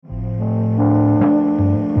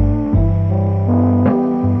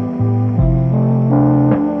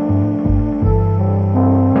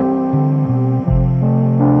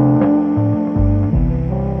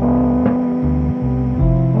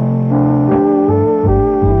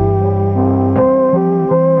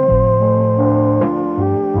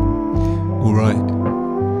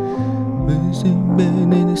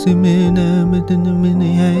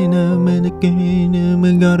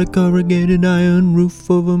got a corrugated iron roof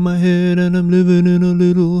over my head, and I'm living in a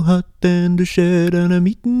little hut and a shed, and I'm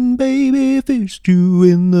eating baby fish stew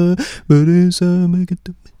in the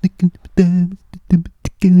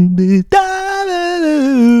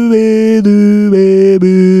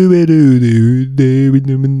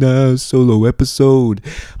solo episode.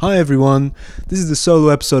 Hi everyone, this is the solo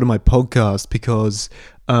episode of my podcast because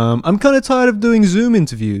I'm kind of tired of doing Zoom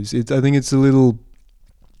interviews. I think it's a little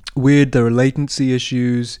weird. There are latency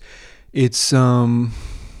issues. And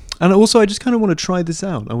also I just kind of want to try this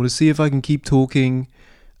out. I want to see if I can keep talking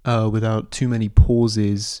without too many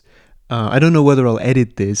pauses. I don't know whether I'll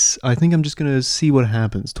edit this. I think I'm just going to see what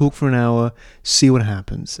happens. Talk for an hour, see what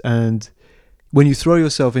happens. And when you throw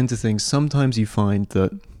yourself into things, sometimes you find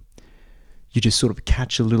that you just sort of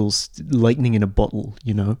catch a little lightning in a bottle,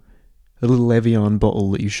 you know? A little Evian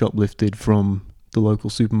bottle that you shoplifted from the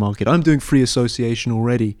local supermarket. I'm doing free association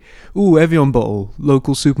already. Ooh, Evian bottle,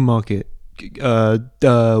 local supermarket.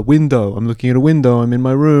 Window. I'm looking at a window. I'm in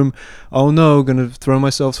my room. Oh no, gonna throw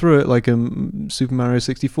myself through it like a Super Mario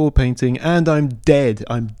 64 painting, and I'm dead.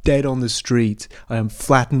 I'm dead on the street. I am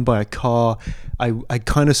flattened by a car. I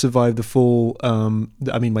kind of survived the fall.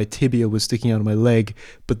 My tibia was sticking out of my leg,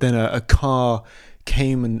 but then a car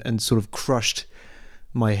came and sort of crushed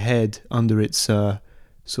my head under its sort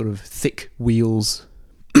of thick wheels.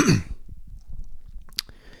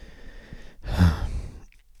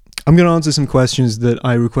 I'm going to answer some questions that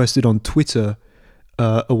I requested on Twitter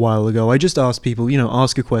a while ago. I just asked people,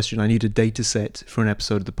 ask a question. I need a data set for an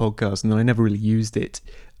episode of the podcast, and then I never really used it.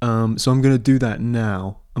 So I'm going to do that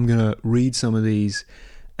now. I'm going to read some of these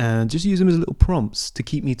and just use them as little prompts to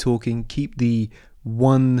keep me talking, keep the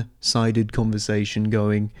one-sided conversation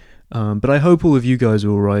going. But I hope all of you guys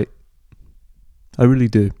are all right. I really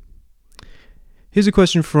do. Here's a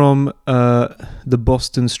question from the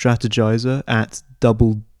Boston Strategizer at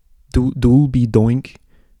Dolby Doink,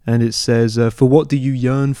 and it says, for what do you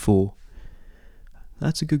yearn for?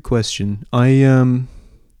 That's a good question. Yearn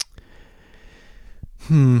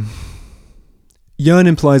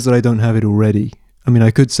implies that I don't have it already. I mean,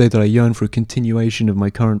 I could say that I yearn for a continuation of my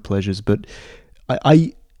current pleasures, but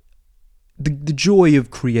the joy of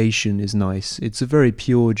creation is nice. It's a very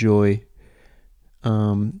pure joy.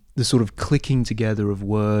 The sort of clicking together of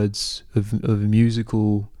words, of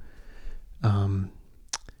musical,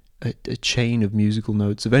 a chain of musical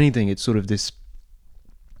notes, of anything. It's sort of this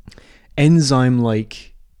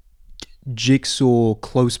enzyme-like jigsaw,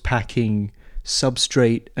 close packing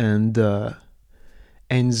substrate and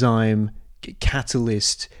enzyme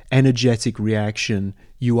catalyst energetic reaction.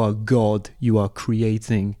 You are God, you are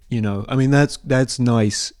creating, I mean, that's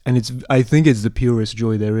nice, and I think it's the purest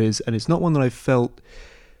joy there is, and it's not one that I've felt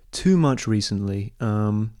too much recently.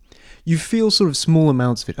 You feel sort of small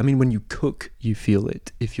amounts of it. I mean, when you cook, you feel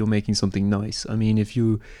it if you're making something nice. I mean, if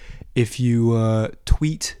you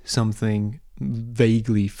tweet something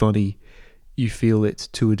vaguely funny, you feel it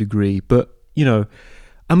to a degree. But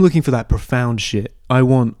I'm looking for that profound shit. I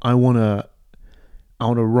want to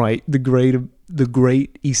write the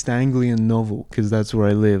great East Anglian novel, because that's where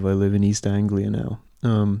I live. I live in East Anglia now.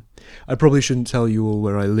 I probably shouldn't tell you all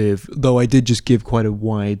where I live, though I did just give quite a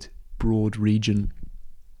wide, broad region.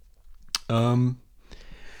 Joy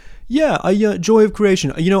of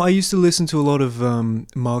creation. I used to listen to a lot of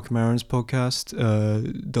Mark Maron's podcast,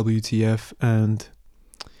 WTF, and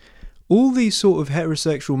all these sort of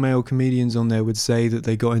heterosexual male comedians on there would say that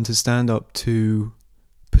they got into stand-up to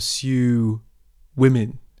pursue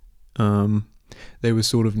women. They were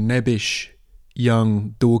sort of nebbish,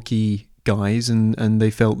 young, dorky guys, and they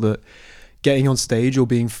felt that getting on stage or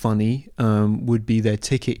being funny would be their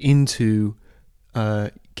ticket into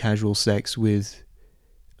casual sex with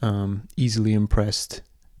easily impressed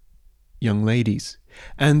young ladies.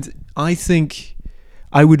 And I think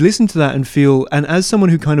I would listen to that and feel, and as someone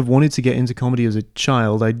who kind of wanted to get into comedy as a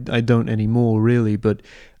child, I don't anymore really, but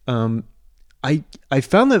I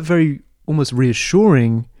found that very almost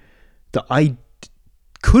reassuring that I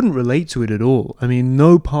couldn't relate to it at all. I mean,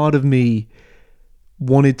 no part of me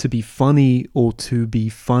wanted to be funny or to be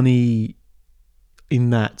funny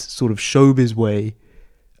in that sort of showbiz way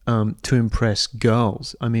to impress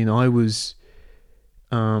girls. I mean, I was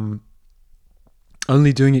only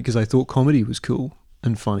doing it because I thought comedy was cool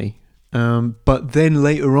and funny. But then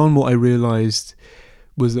later on, what I realized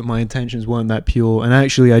was that my intentions weren't that pure, and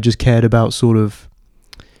actually I just cared about sort of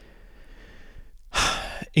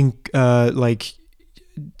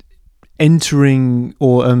entering,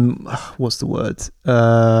 or what's the word?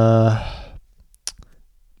 I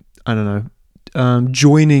don't know.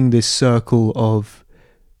 Joining this circle of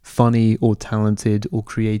funny or talented or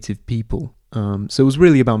creative people. So it was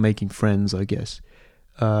really about making friends, I guess.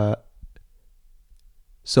 So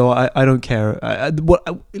I don't care. What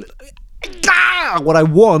I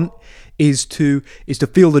want is to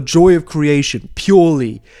feel the joy of creation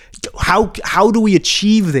purely. How do we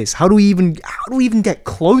achieve this? How do we even get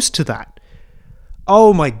close to that?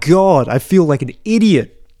 Oh my God, I feel like an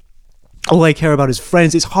idiot. All I care about is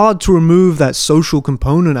friends. It's hard to remove that social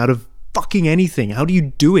component out of fucking anything. How do you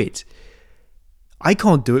do it? I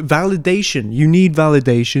can't do it. Validation. You need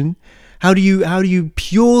validation. How do you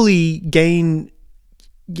purely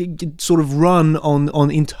sort of run on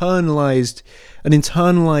internalized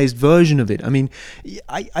version of it? I mean,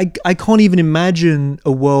 I can't even imagine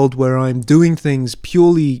a world where I'm doing things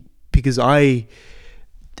purely because I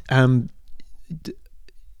am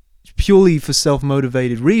purely for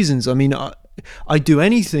self-motivated reasons. I mean, I do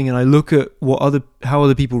anything and I look at how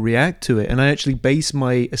other people react to it, and I actually base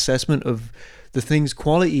my assessment of the thing's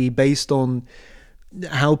quality based on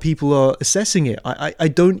how people are assessing it. I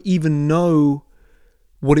don't even know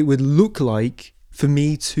what it would look like for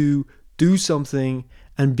me to do something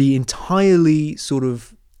and be entirely sort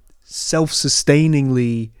of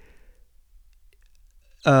self-sustainingly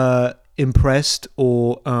impressed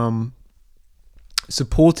or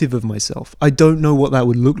supportive of myself. I don't know what that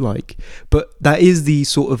would look like, but that is the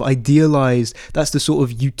sort of idealized, that's the sort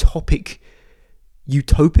of utopic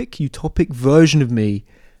version of me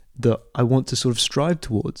that I want to sort of strive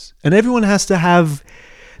towards. And everyone has to have,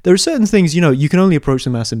 there are certain things, you can only approach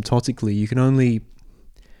them asymptotically. You can only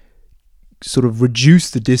sort of reduce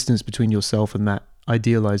the distance between yourself and that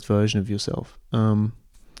idealized version of yourself. And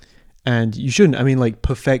you shouldn't, I mean, like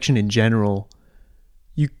perfection in general,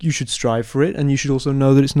 you should strive for it, and you should also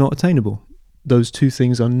know that it's not attainable. Those two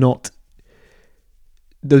things are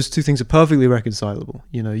perfectly reconcilable.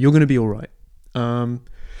 You're going to be all right. I'm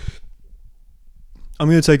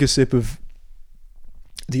going to take a sip of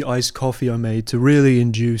the iced coffee I made to really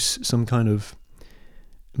induce some kind of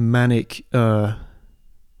manic,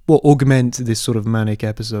 augment this sort of manic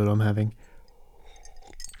episode I'm having,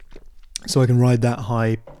 so I can ride that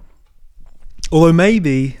high. Although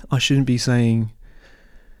maybe I shouldn't be saying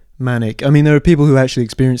manic. I mean, there are people who actually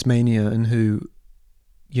experience mania and who,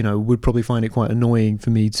 would probably find it quite annoying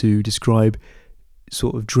for me to describe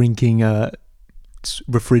sort of drinking a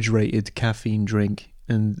refrigerated caffeine drink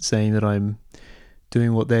and saying that I'm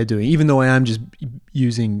doing what they're doing, even though I am just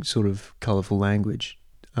using sort of colourful language.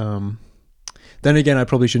 Then again, I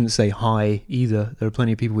probably shouldn't say high either. There are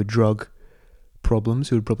plenty of people with drug problems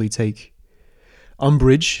who would probably take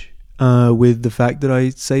umbrage with the fact that I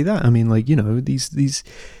say that. I mean, like,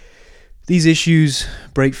 these issues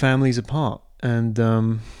break families apart,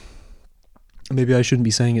 and maybe I shouldn't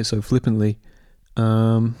be saying it so flippantly.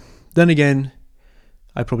 Then again,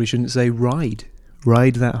 I probably shouldn't say ride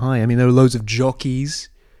that high. I mean, there are loads of jockeys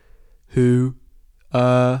who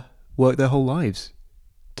work their whole lives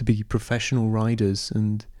to be professional riders,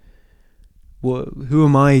 and who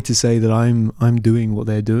am I to say that I'm doing what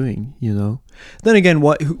they're doing? Then again,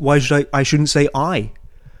 why should I shouldn't say I?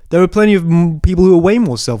 There are plenty of people who are way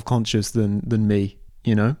more self-conscious than me,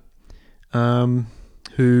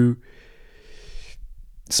 who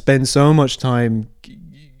spend so much time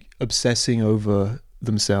obsessing over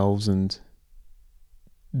themselves and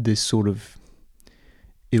this sort of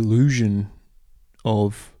illusion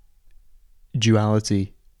of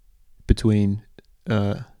duality between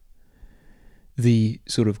the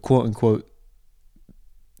sort of quote-unquote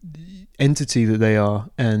entity that they are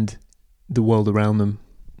and the world around them.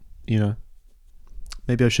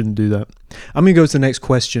 Maybe I shouldn't do that. I'm gonna go to the next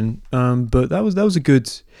question. But that was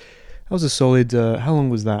a solid. How long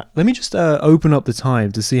was that? Let me just open up the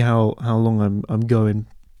time to see how long I'm going.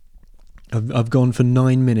 I've gone for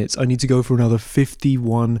 9 minutes. I need to go for another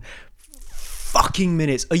 51 fucking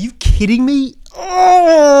minutes. Are you kidding me?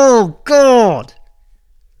 Oh God!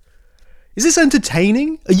 Is this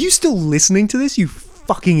entertaining? Are you still listening to this, you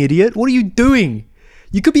fucking idiot? What are you doing?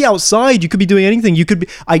 You could be outside. You could be doing anything. You could be.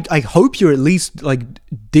 I hope you're at least like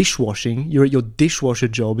dishwashing. You're at your dishwasher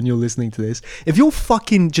job and you're listening to this. If you're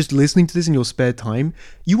fucking just listening to this in your spare time,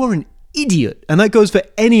 you are an idiot. And that goes for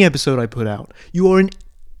any episode I put out. You are an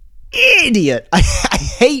idiot. I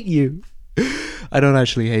hate you. I don't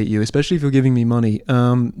actually hate you, especially if you're giving me money.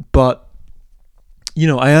 But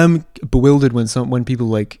I am bewildered when people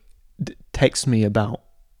like text me about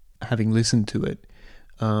having listened to it.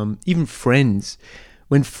 Even friends.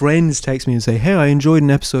 When friends text me and say, "Hey, I enjoyed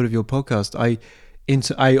an episode of your podcast," I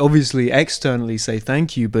obviously externally say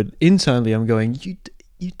thank you, but internally I'm going,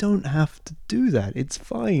 you don't have to do that. It's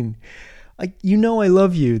fine. I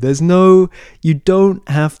love you. You don't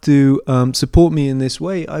have to support me in this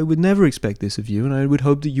way. I would never expect this of you, and I would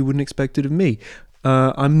hope that you wouldn't expect it of me.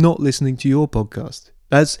 I'm not listening to your podcast.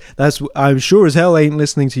 I'm sure as hell ain't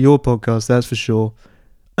listening to your podcast. That's for sure.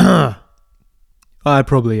 I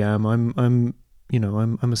probably am. I'm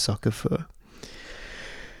a sucker for.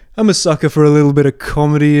 I'm a sucker for a little bit of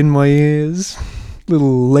comedy in my ears.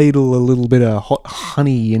 Ladle a little bit of hot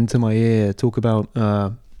honey into my ear. Talk about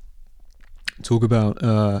what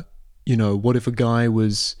if a guy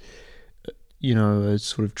was, a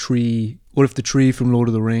sort of tree. What if the tree from Lord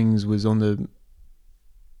of the Rings was on the.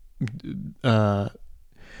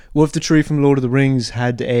 What if the tree from Lord of the Rings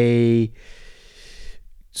had a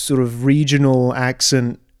sort of regional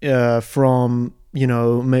accent from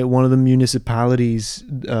one of the municipalities?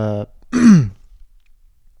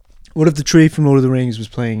 What if the tree from Lord of the Rings was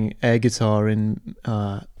playing air guitar in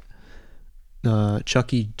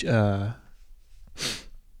Chucky?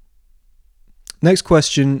 Next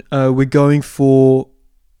question. We're going for.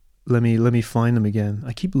 Let me find them again.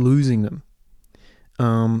 I keep losing them.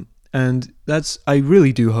 And that's. I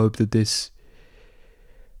really do hope that this,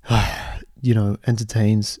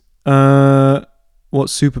 entertains. What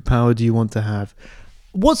superpower do you want to have?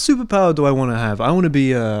 What superpower do I want to have? I want to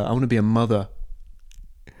be a mother.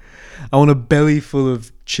 I want a belly full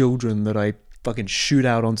of children that I fucking shoot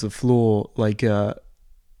out onto the floor like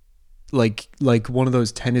one of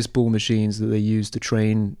those tennis ball machines that they use to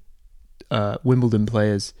train Wimbledon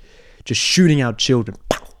players, just shooting out children.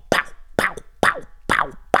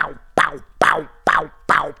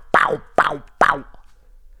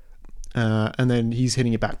 And then he's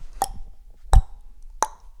hitting it back.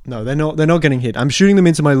 No, they're not getting hit. I'm shooting them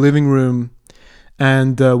into my living room,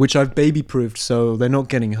 and which I've baby-proofed, so they're not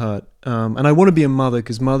getting hurt. And I want to be a mother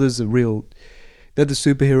because mothers are they're the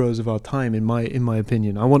superheroes of our time, in my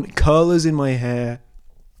opinion. I want curlers in my hair.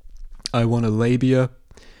 I want a labia.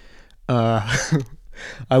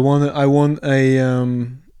 I want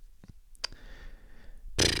a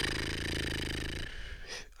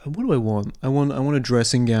what do I want? I want a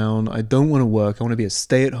dressing gown. I don't want to work. I want to be a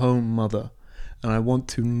stay-at-home mother. And I want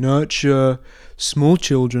to nurture small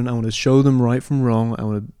children. I want to show them right from wrong. I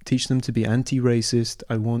want to teach them to be anti-racist.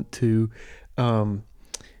 I want to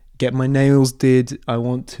get my nails did. I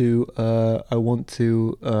want to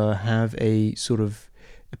have a sort of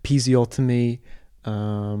episiotomy.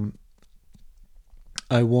 I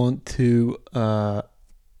want a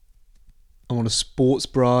sports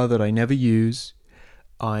bra that I never use.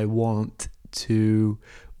 I want to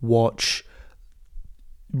watch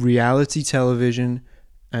reality television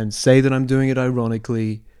and say that I'm doing it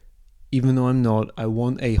ironically, even though I'm not. I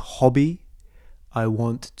want a hobby. I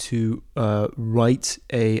want to I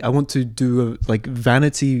want to do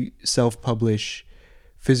vanity self-publish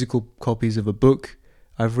physical copies of a book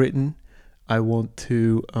I've written. I want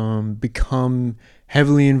to become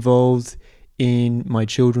heavily involved in my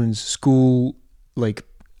children's school,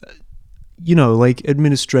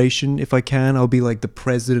 administration. If I can, I'll be like the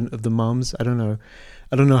president of the mums. I don't know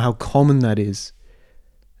how common that is.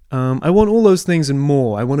 I want all those things and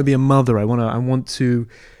more. I want to be a mother. I want to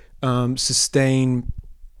sustain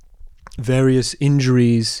various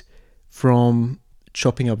injuries from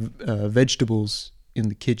chopping up vegetables in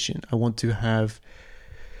the kitchen. I want to have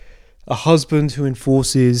a husband who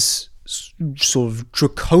enforces sort of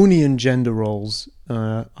draconian gender roles.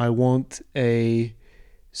 I want a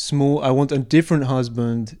different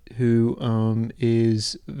husband who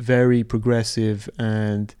is very progressive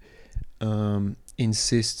and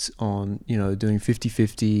insists on, doing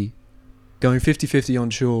 50-50, going 50-50 on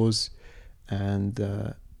chores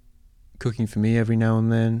and cooking for me every now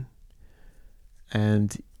and then.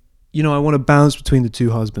 And, I want to balance between the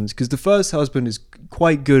two husbands because the first husband is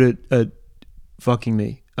quite good at fucking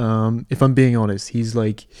me. If I'm being honest, he's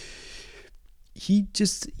like, he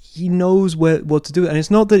knows what to do. And it's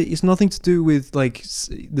nothing to do with like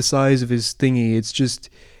the size of his thingy. It's just,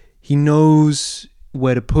 he knows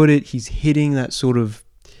where to put it. He's hitting that sort of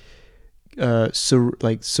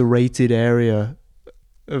serrated area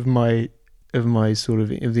of my sort of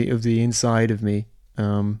the inside of me.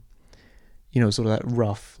 Sort of that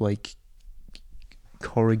rough, like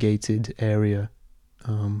corrugated area.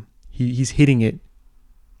 He's hitting it.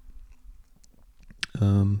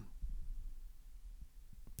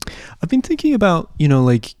 I've been thinking about,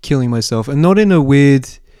 killing myself, and not in a weird,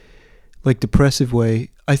 depressive way.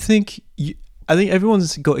 I think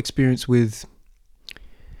everyone's got experience with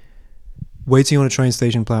waiting on a train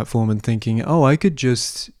station platform and thinking, oh, I could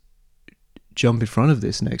just jump in front of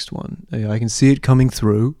this next one. I can see it coming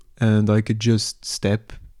through, and I could just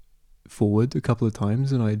step forward a couple of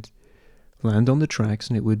times, and I'd land on the tracks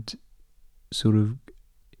and it would sort of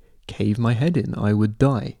cave my head in. I would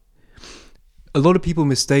die. A lot of people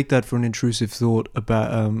mistake that for an intrusive thought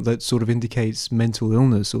about that sort of indicates mental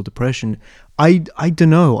illness or depression. I don't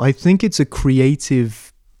know. I think it's a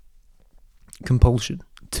creative compulsion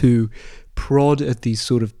to prod at these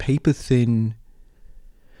sort of paper thin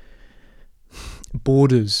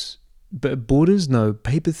paper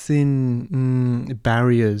thin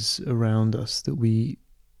barriers around us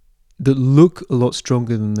that look a lot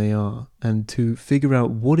stronger than they are, and to figure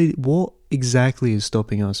out what exactly is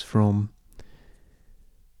stopping us from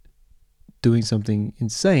doing something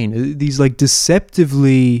insane. These like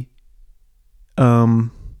deceptively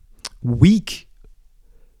weak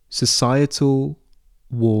societal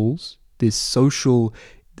walls, this sort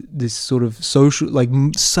of social, like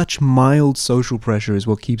such mild social pressure is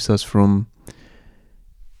what keeps us from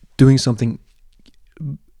doing something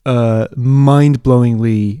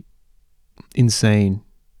mind-blowingly insane,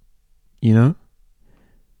 you know?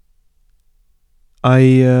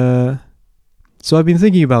 So I've been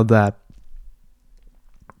thinking about that.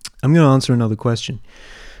 I'm going to answer another question.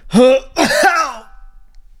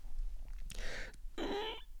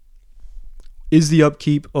 Is the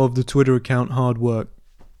upkeep of the Twitter account hard work?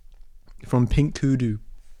 From Pink Kudu.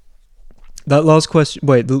 That last question...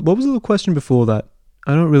 Wait, what was the question before that?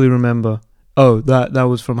 I don't really remember. Oh, that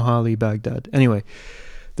was from Harley Baghdad. Anyway,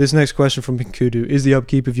 this next question from Pink Kudu. Is the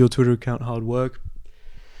upkeep of your Twitter account hard work?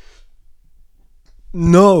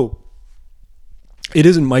 No. It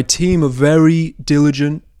isn't. My team are very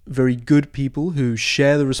diligent, very good people who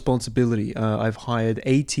share the responsibility. I've hired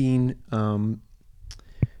 18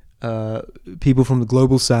 people from the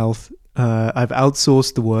global south. I've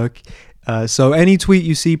outsourced the work. So any tweet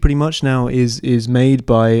you see pretty much now is made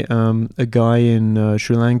by a guy in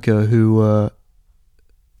Sri Lanka who,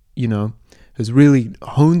 has really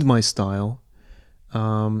honed my style.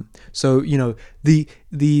 So,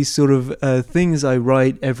 the sort of things I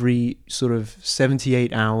write every sort of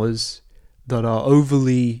 78 hours that are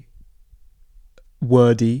overly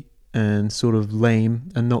wordy and sort of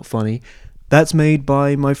lame and not funny, that's made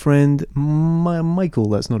by my friend Michael.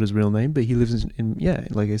 That's not his real name, but he lives in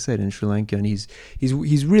like I said, in Sri Lanka, and he's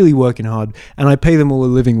really working hard, and I pay them all a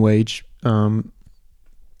living wage.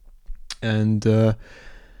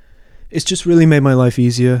 It's just really made my life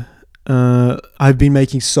easier. I've been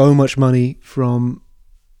making so much money from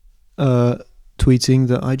tweeting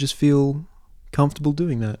that I just feel comfortable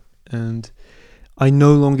doing that, and I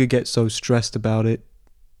no longer get so stressed about it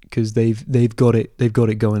because they've got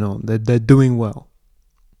it going on. They're doing well.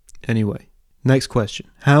 Anyway, next question.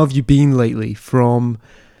 How have you been lately? From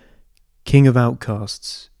King of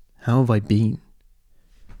Outcasts. How have I been?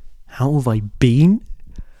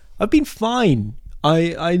 I've been fine.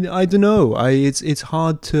 I don't know. It's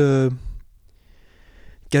hard to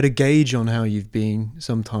get a gauge on how you've been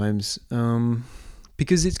sometimes,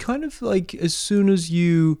 because it's kind of like as soon as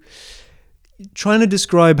you trying to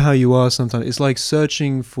describe how you are sometimes, it's like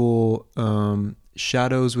searching for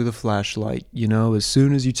shadows with a flashlight. As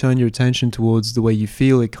soon as you turn your attention towards the way you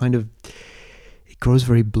feel, it grows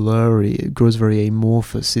very blurry. It grows very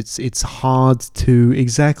amorphous. It's hard to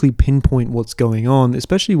exactly pinpoint what's going on,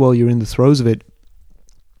 especially while you're in the throes of it.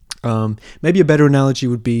 Maybe a better analogy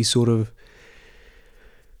would be sort of,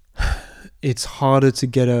 it's harder to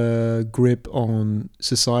get a grip on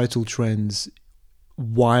societal trends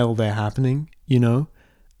while they're happening, you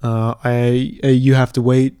have to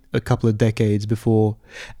wait a couple of decades before.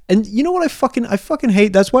 And you know what I fucking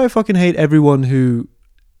hate? That's why I fucking hate everyone who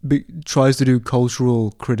tries to do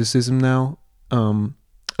cultural criticism now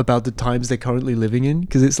about the times they're currently living in,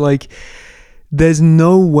 because it's like, there's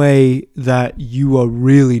no way that you are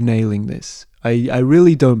really nailing this. I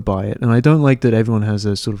really don't buy it, and I don't like that everyone has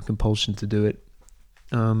a sort of compulsion to do it.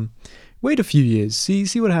 Wait a few years,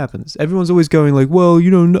 see what happens. Everyone's always going like, well,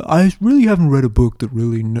 I really haven't read a book that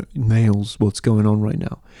really nails what's going on right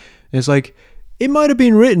now. And it's like, it might have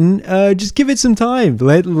been written, just give it some time.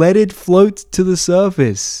 Let it float to the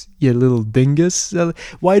surface, you little dingus.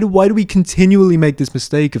 Why do we continually make this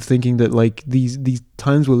mistake of thinking that like these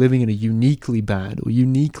times we're living in are uniquely bad or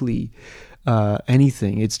uniquely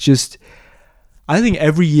anything? It's just, I think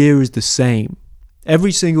every year is the same.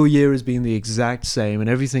 Every single year has been the exact same, and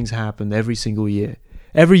everything's happened every single year.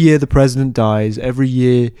 Every year the president dies. Every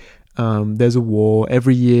year there's a war.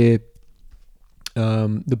 Every year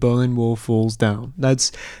the Berlin Wall falls down.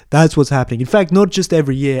 That's what's happening. In fact, not just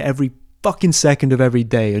every year, every fucking second of every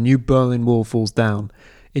day, a new Berlin Wall falls down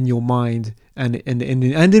in your mind and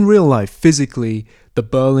in real life. Physically, the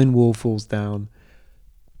Berlin Wall falls down.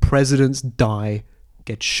 Presidents die,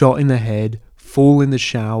 get shot in the head, fall in the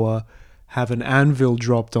shower, have an anvil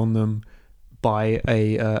dropped on them by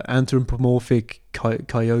a anthropomorphic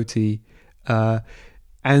coyote,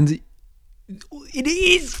 and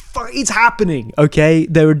it's happening. Okay,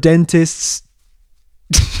 there are dentists.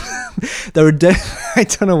 I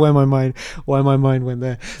don't know why my mind went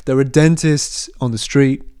there. There are dentists on the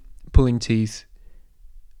street pulling teeth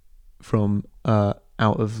from out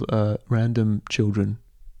of random children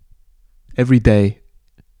every day.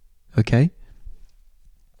 Okay.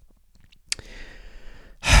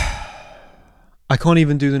 I can't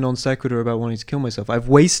even do the non sequitur about wanting to kill myself. I've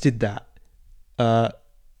wasted that.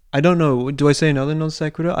 I don't know. Do I say another non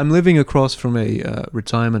sequitur? I'm living across from a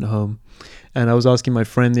retirement home, and I was asking my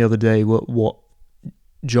friend the other day what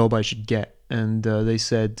job I should get, and they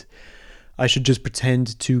said I should just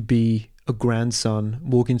pretend to be a grandson,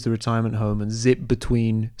 walk into the retirement home and zip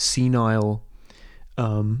between senile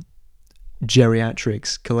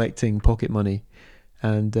geriatrics collecting pocket money.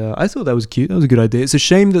 And I thought that was cute. That was a good idea. It's a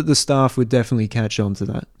shame that the staff would definitely catch on to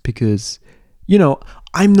that because,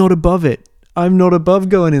 I'm not above it. I'm not above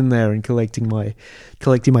going in there and collecting my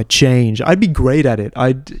change. I'd be great at it.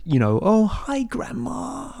 Oh, hi,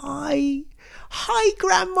 Grandma. Hi,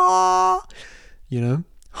 Grandma.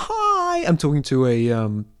 Hi. I'm talking to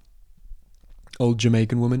a old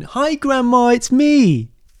Jamaican woman. Hi, Grandma. It's me,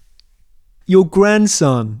 your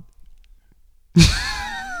grandson.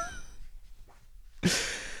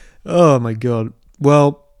 Oh my God.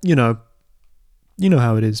 Well, you know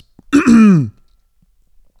how it is.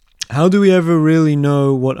 How do we ever really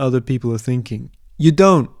know what other people are thinking? You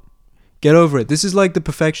don't. Get over it. This is like the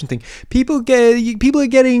perfection thing. People are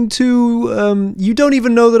getting too. You don't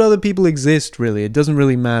even know that other people exist. Really, it doesn't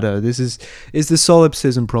really matter. It's the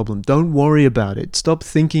solipsism problem. Don't worry about it. Stop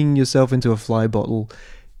thinking yourself into a fly bottle.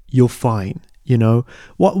 You're fine.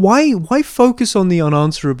 Why focus on the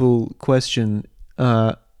unanswerable question?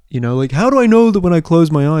 Like, how do I know that when I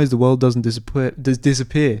close my eyes, the world doesn't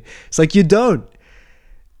disappear? It's like, you don't.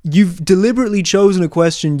 You've deliberately chosen a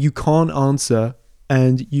question you can't answer,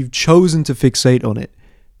 and you've chosen to fixate on it.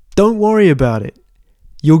 Don't worry about it.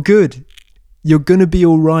 You're good. You're gonna be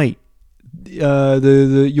all right. Your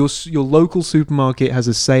local supermarket has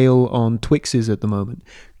a sale on Twixes at the moment.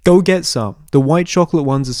 Go get some. The white chocolate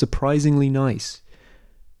ones are surprisingly nice.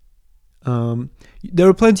 There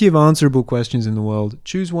are plenty of answerable questions in the world.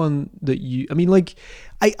 Choose one that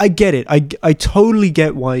I get it. I totally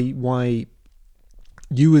get why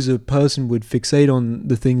you as a person would fixate on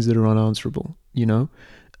the things that are unanswerable,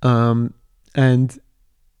 and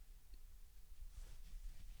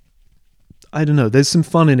I don't know, there's some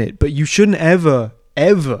fun in it, but you shouldn't ever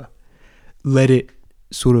let it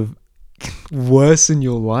sort of worsen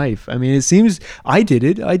your life. I mean, it seems I did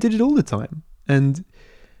it all the time, and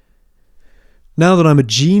now that I'm a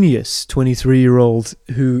genius 23-year-old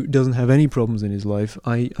who doesn't have any problems in his life,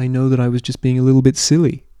 I know that I was just being a little bit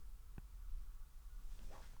silly.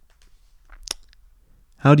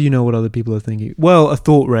 How do you know what other people are thinking? Well, a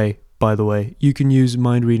thought ray, by the way. You can use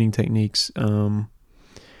mind-reading techniques.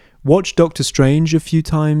 Watch Doctor Strange a few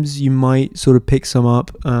times. You might sort of pick some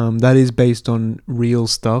up. That is based on real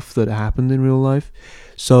stuff that happened in real life.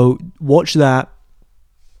 So watch that.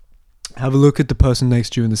 Have a look at the person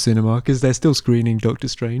next to you in the cinema, because they're still screening Doctor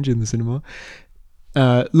Strange in the cinema.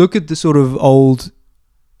 Look at the sort of old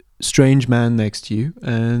strange man next to you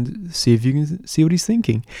and see if you can see what he's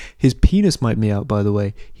thinking. His penis might be out, by the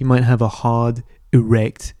way. He might have a hard,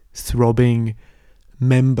 erect, throbbing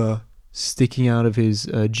member sticking out of his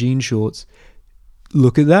jean shorts.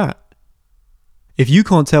 Look at that. If you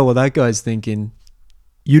can't tell what that guy's thinking,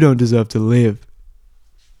 you don't deserve to live.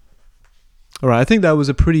 All right, I think that was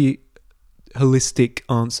a pretty holistic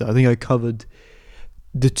answer. I think I covered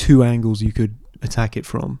the two angles you could attack it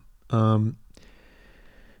from.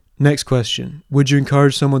 Next question. Would you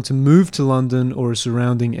encourage someone to move to London or a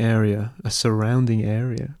surrounding area? A surrounding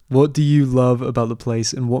area? What do you love about the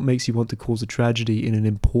place, and what makes you want to cause a tragedy in an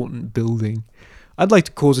important building? I'd like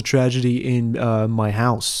to cause a tragedy in my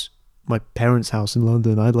house, my parents' house in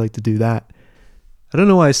London. I'd like to do that. I don't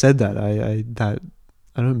know why I said that. I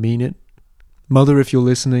don't mean it. Mother, if you're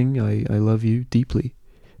listening, I love you deeply.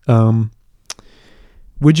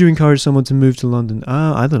 Would you encourage someone to move to London?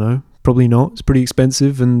 I don't know. Probably not. It's pretty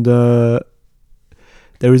expensive, and there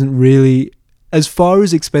isn't really, as far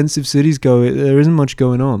as expensive cities go, there isn't much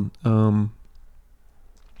going on.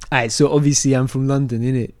 Alright, so obviously I'm from London,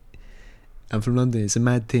 innit? I'm from London. It's a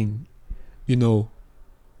mad thing,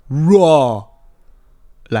 raw,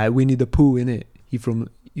 like Winnie the Pooh, innit?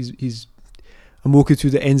 He's. I'm walking through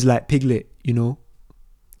the ends like Piglet,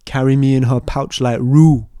 carry me in her pouch like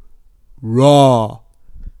Roo, raw.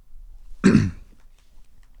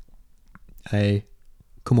 Hey,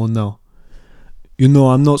 come on now. You know,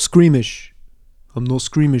 I'm not squeamish. I'm not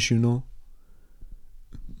squeamish, you know.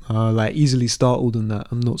 Like easily startled and that.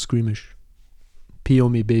 I'm not squeamish. Pee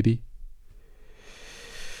on me, baby.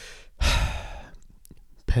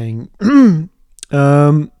 Paying.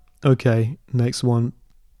 Okay, next one.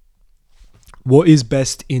 What is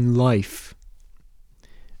best in life?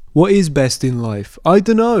 What is best in life? I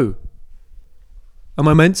don't know. Am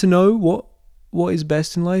I meant to know what is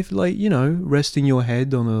best in life? Like, you know, resting your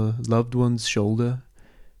head on a loved one's shoulder,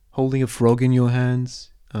 holding a frog in your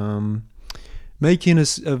hands, making a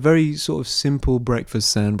very sort of simple breakfast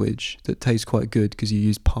sandwich that tastes quite good because you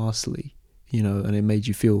used parsley, you know, and it made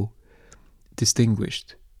you feel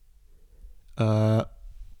distinguished.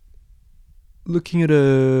 Looking at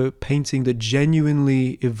a painting that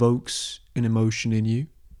genuinely evokes an emotion in you.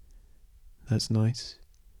 That's nice.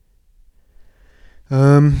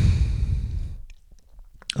 A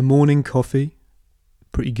morning coffee,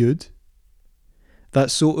 pretty good.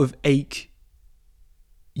 That sort of ache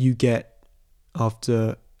you get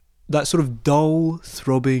after, that sort of dull,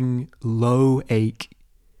 throbbing, low ache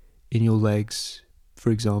in your legs,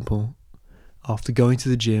 for example, after going to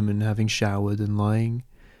the gym and having showered and lying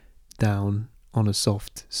down on a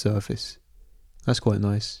soft surface. That's quite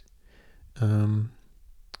nice.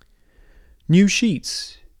 New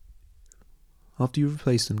sheets. After you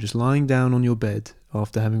replace them, just lying down on your bed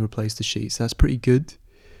after having replaced the sheets. That's pretty good.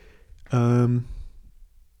 I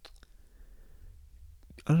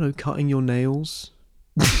don't know, cutting your nails.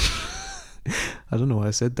 I don't know why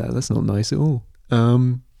I said that. That's not nice at all.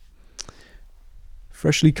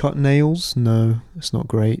 Freshly cut nails. No, that's not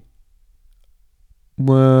great.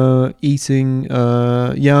 We're eating.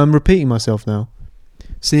 Yeah, I'm repeating myself now.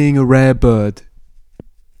 Seeing a rare bird.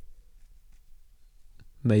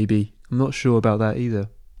 Maybe. I'm not sure about that either.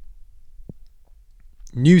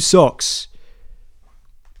 New socks.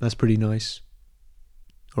 That's pretty nice.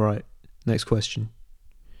 Alright, next question.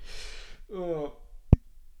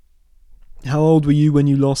 How old were you when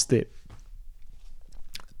you lost it?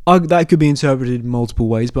 That could be interpreted in multiple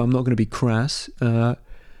ways, but I'm not going to be crass. When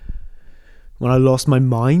I lost my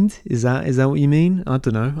mind, is that what you mean? I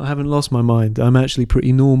don't know. I haven't lost my mind. I'm actually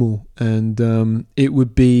pretty normal, and it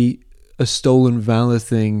would be a stolen valor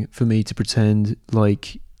thing for me to pretend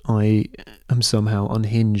like I am somehow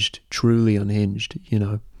unhinged, truly unhinged, you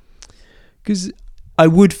know, because I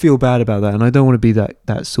would feel bad about that, and I don't want to be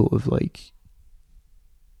that sort of like,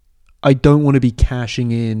 I don't want to be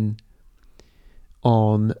cashing in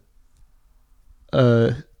on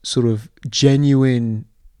a sort of genuine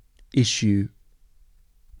thing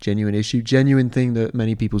that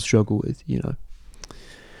many people struggle with, you know.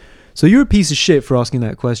 So you're a piece of shit for asking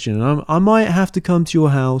that question, and I might have to come to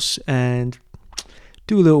your house and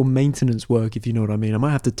do a little maintenance work, if you know what I mean. I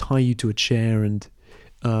might have to tie you to a chair and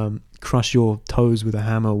crush your toes with a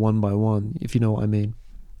hammer one by one, if you know what I mean.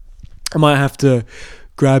 I might have to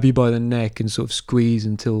grab you by the neck and sort of squeeze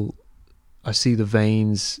until I see the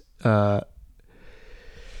veins pop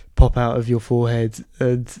out of your forehead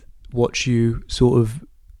and watch you sort of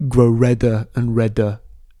grow redder and redder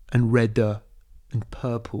and redder and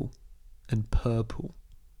purple and purple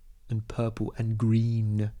and purple and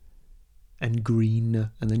green, and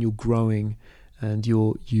then you're growing and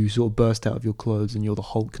you sort of burst out of your clothes and you're the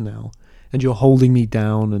Hulk now, and you're holding me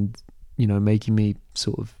down and, you know, making me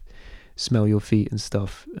sort of smell your feet and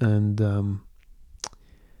stuff, and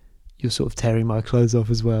you're sort of tearing my clothes off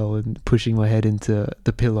as well and pushing my head into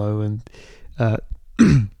the pillow, and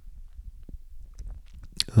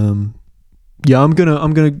yeah, I'm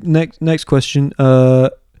gonna next question.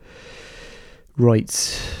 Right,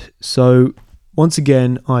 so once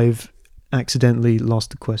again I've accidentally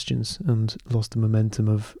lost the questions and lost the momentum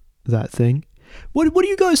of that thing. What do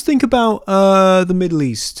you guys think about the Middle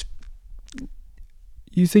East?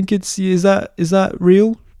 You think is that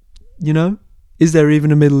real? You know, is there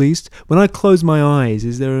even a Middle East? When I close my eyes,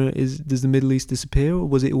 does the Middle East disappear, or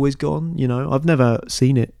was it always gone? You know, I've never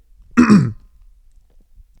seen it.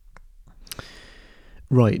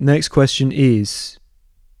 Right, next question is,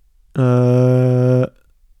 do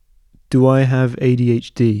I have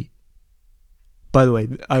ADHD? By the way,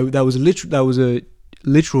 that was a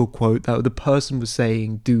literal quote. That the person was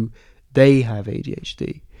saying, do they have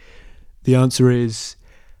ADHD? The answer is,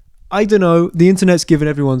 I don't know. The internet's given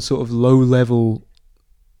everyone sort of low-level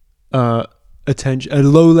attention, a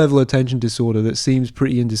low-level attention disorder that seems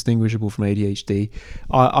pretty indistinguishable from ADHD.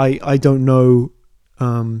 I don't know.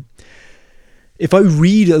 If I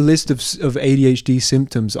read a list of ADHD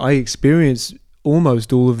symptoms, I experience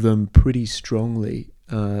almost all of them pretty strongly.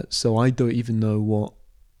 So I don't even know what.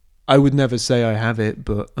 I would never say I have it,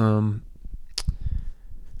 but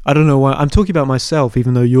I don't know why. I'm talking about myself,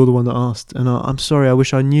 even though you're the one that asked. And I'm sorry, I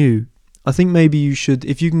wish I knew. I think maybe you should,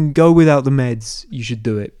 if you can go without the meds, you should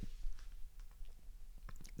do it.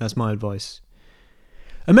 That's my advice.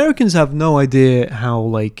 Americans have no idea how,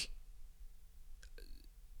 like,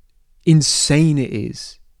 insane it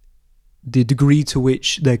is, the degree to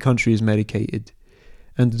which their country is medicated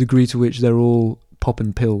and the degree to which they're all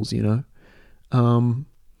popping pills, you know?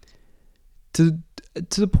 To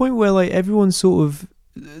the point where, like, everyone's sort of,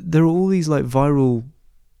 there are all these, like, viral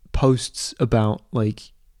posts about,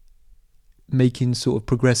 like, making sort of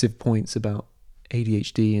progressive points about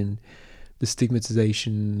ADHD and the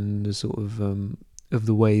stigmatization and the sort of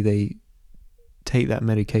the way they take that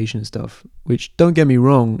medication and stuff, which, don't get me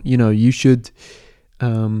wrong, you know, you should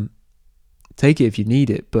take it if you need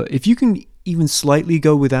it, but if you can even slightly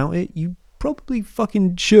go without it, you probably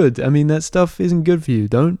fucking should. I mean, that stuff isn't good for you.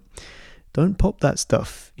 Don't pop that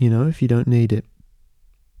stuff, you know, if you don't need it.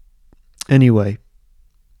 Anyway,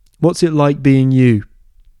 what's it like being you?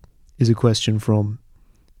 Is a question from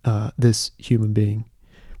this human being.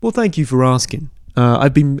 Well, thank you for asking.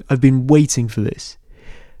 I've been waiting for this.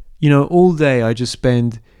 You know, all day I just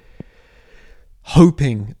spend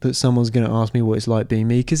hoping that someone's going to ask me what it's like being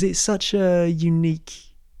me, because it's such a unique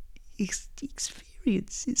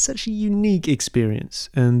experience. It's such a unique experience.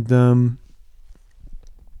 And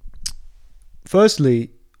firstly,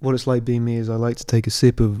 what it's like being me is I like to take a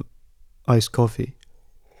sip of iced coffee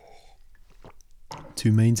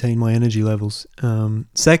to maintain my energy levels.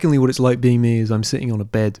 Secondly, what it's like being me is I'm sitting on a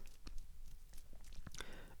bed,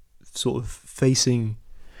 sort of facing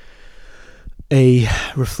a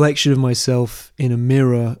reflection of myself in a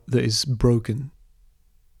mirror that is broken.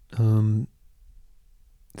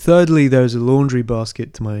 Thirdly, there's a laundry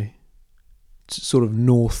basket to my sort of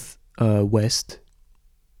north west.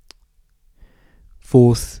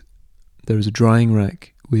 Fourth, there is a drying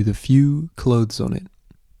rack with a few clothes on it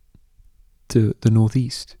to the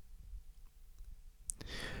northeast.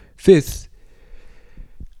 Fifth,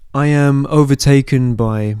 I am overtaken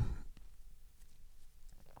by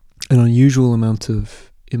an unusual amount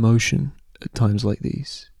of emotion at times like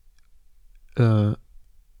these.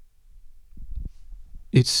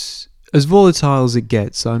 It's as volatile as it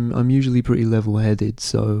gets. I'm usually pretty level-headed,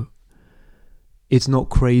 so it's not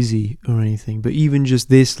crazy or anything. But even just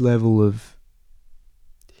this level of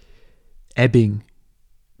ebbing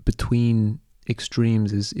between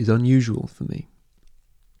extremes is unusual for me.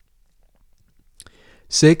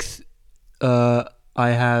 Sixth, I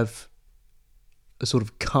have a sort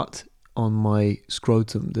of cut on my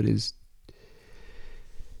scrotum that is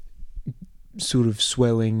sort of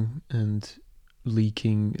swelling and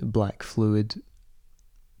leaking black fluid.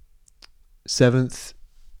 Seventh,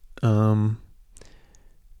 the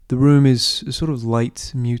room is a sort of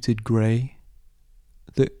light muted grey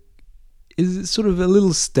that is sort of a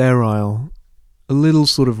little sterile, a little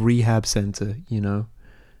sort of rehab center, you know.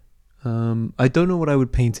 I don't know what I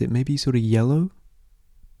would paint it. Maybe sort of yellow?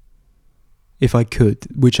 If I could,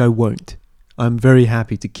 which I won't. I'm very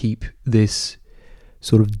happy to keep this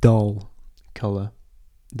sort of dull colour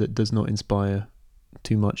that does not inspire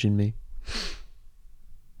too much in me.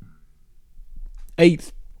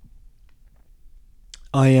 Eighth,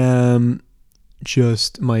 I am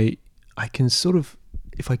just I can sort of,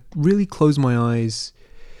 if I really close my eyes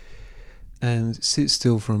and sit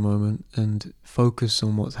still for a moment and focus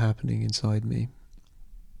on what's happening inside me,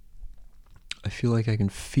 I feel like I can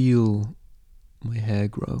feel my hair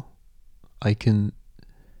grow. I can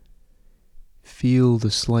feel the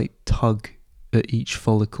slight tug at each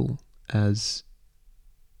follicle as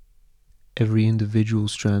every individual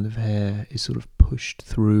strand of hair is sort of pushed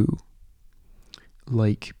through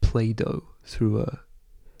like Play-Doh through a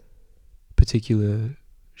particular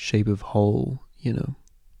shape of hole, you know.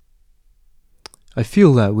 I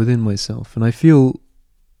feel that within myself, and I feel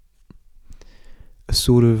a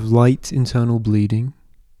sort of light internal bleeding.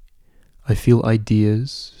 I feel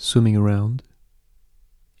ideas swimming around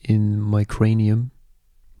in my cranium.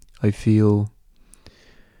 I feel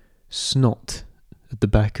snot at the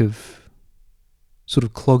back of, sort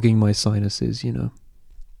of clogging my sinuses, you know.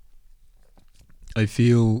 I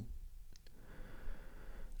feel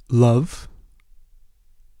love.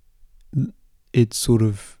 It's sort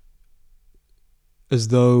of as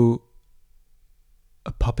though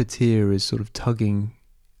a puppeteer is sort of tugging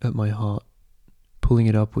at my heart, pulling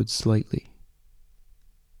it upwards slightly.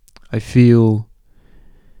 I feel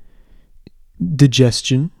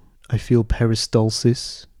digestion. I feel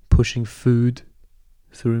peristalsis pushing food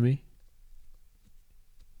through me.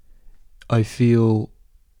 I feel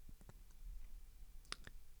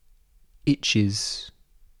itches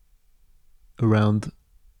around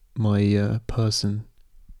my person,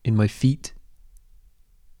 in my feet,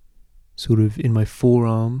 sort of in my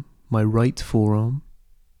forearm, my right forearm,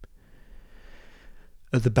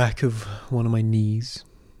 at the back of one of my knees,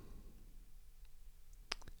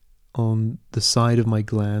 on the side of my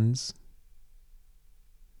glands,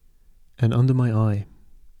 and under my eye,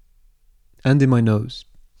 and in my nose,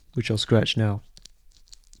 which I'll scratch now.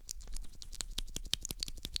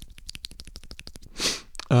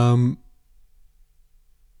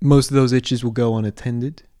 Most of those itches will go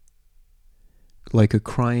unattended, like a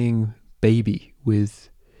crying baby with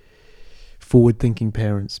forward-thinking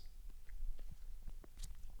parents.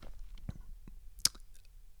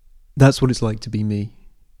 That's what it's like to be me.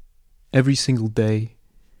 Every single day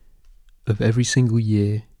of every single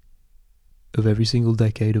year of every single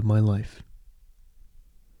decade of my life.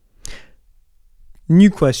 New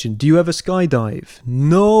question. Do you ever skydive?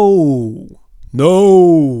 No.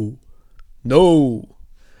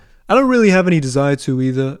 I don't really have any desire to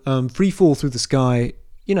either. Free fall through the sky,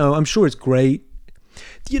 I'm sure it's great.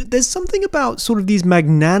 There's something about sort of these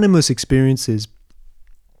magnanimous experiences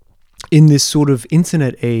in this sort of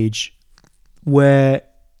internet age where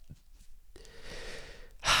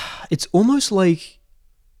it's almost like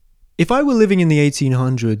if I were living in the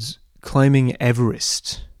 1800s, climbing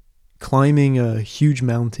Everest, climbing a huge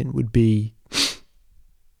mountain would be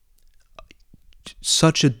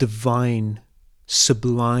such a divine,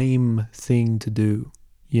 sublime thing to do,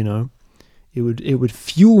 It would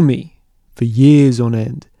fuel me for years on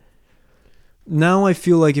end. Now I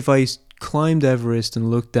feel like if I climbed Everest and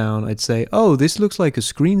looked down, I'd say, oh, this looks like a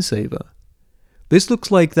screensaver. This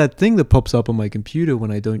looks like that thing that pops up on my computer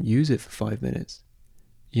when I don't use it for 5 minutes,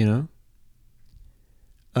 Same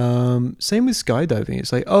with skydiving.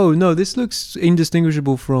 It's like, oh no, this looks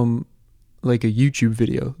indistinguishable from like a YouTube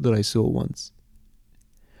video that I saw once.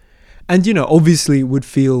 And, obviously it would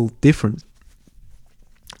feel different.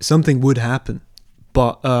 Something would happen.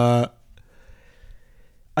 But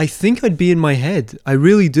I think I'd be in my head. I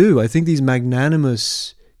really do. I think these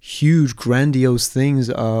magnanimous, huge, grandiose things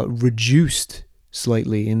are reduced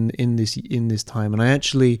slightly in this time. And I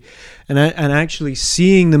actually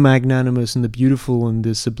seeing the magnanimous and the beautiful and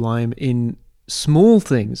the sublime in small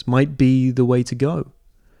things might be the way to go.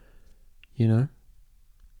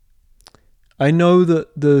 I know that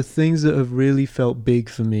the things that have really felt big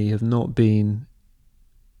for me have not been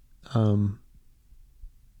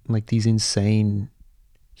like these insane,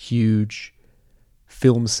 huge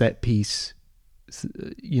film set piece,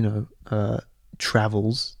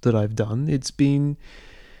 travels that I've done. It's been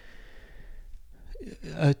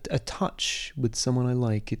a touch with someone I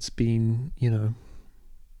like. It's been,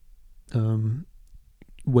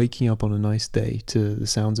 waking up on a nice day to the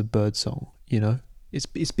sounds of birdsong.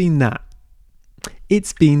 It's been that.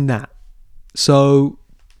 It's been that. So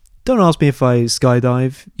don't ask me if I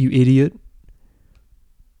skydive, you idiot.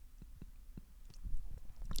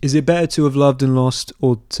 Is it better to have loved and lost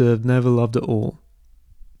or to have never loved at all?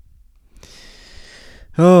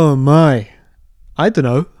 Oh my. I don't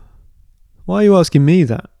know. Why are you asking me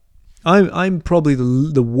that? I'm probably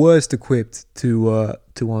the worst equipped to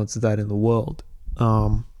answer that in the world.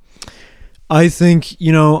 I think,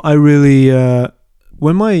 I really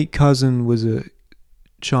when my cousin was a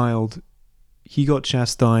child, he got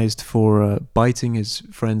chastised for biting his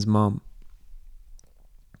friend's mum.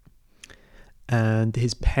 And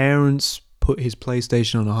his parents put his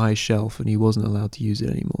PlayStation on a high shelf and he wasn't allowed to use it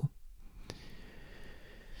anymore.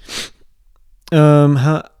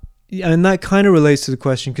 And that kind of relates to the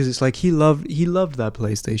question because it's like he loved that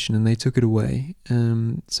PlayStation and they took it away.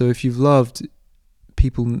 So if you've loved,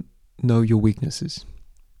 people know your weaknesses.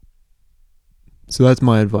 So that's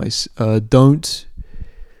my advice. Don't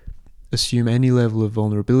assume any level of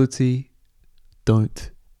vulnerability.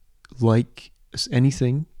 Don't like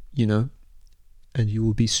anything, and you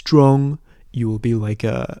will be strong. You will be like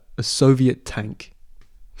a Soviet tank.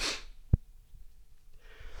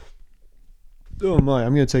 Oh my,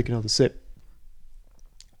 I'm going to take another sip.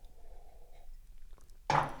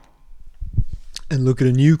 And look at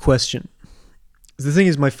a new question. The thing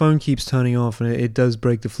is, my phone keeps turning off and it does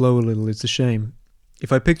break the flow a little. It's a shame.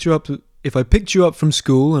 If I picked you up from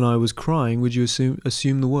school and I was crying, would you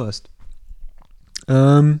assume the worst?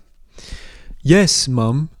 Yes,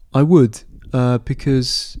 Mum, I would.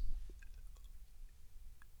 Because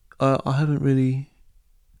I haven't really...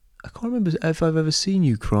 I can't remember if I've ever seen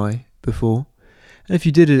you cry before. And if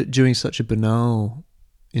you did it during such a banal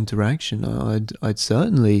interaction, I'd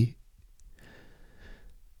certainly,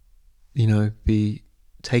 be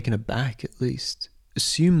taken aback at least.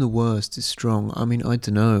 Assume the worst is strong. I mean, I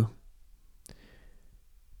don't know.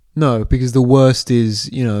 No, because the worst is,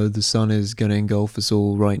 the sun is going to engulf us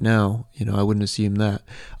all right now. I wouldn't assume that.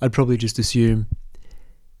 I'd probably just assume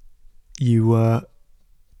you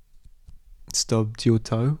stubbed your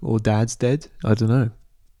toe or dad's dead. I don't know.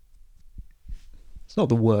 It's not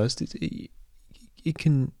the worst. It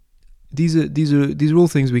can. These are all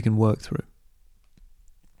things we can work through.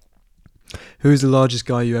 Who is the largest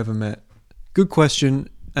guy you ever met? Good question,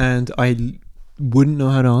 and I wouldn't know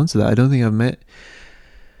how to answer that. I don't think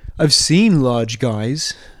I've seen large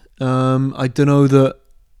guys. I don't know that.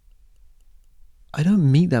 I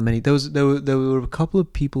don't meet that many. There were a couple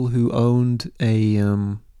of people who owned a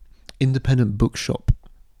independent bookshop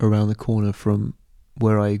around the corner from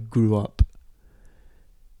where I grew up,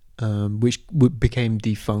 which became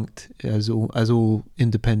defunct as all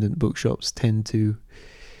independent bookshops tend to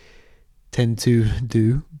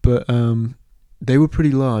do. But they were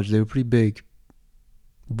pretty large. They were pretty big,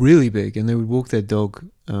 really big, and they would walk their dog.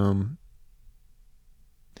 It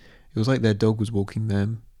was like their dog was walking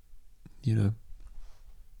them,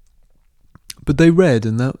 But they read,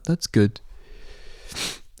 and that's good.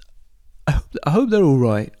 I hope they're all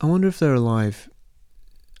right. I wonder if they're alive.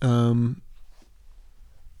 I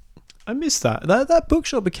miss that. That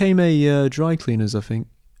bookshop became a dry cleaners, I think.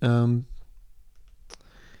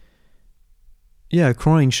 Yeah,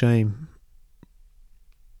 crying shame.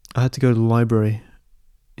 I had to go to the library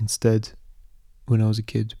instead when I was a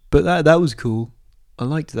kid. But that was cool. I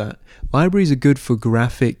liked that. Libraries are good for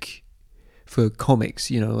comics,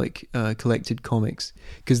 collected comics,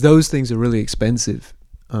 because those things are really expensive.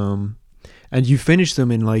 And you finish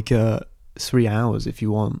them in 3 hours if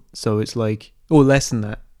you want. So it's or less than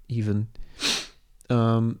that even.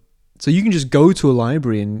 So you can just go to a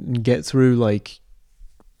library and get through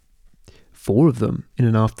 4 of them in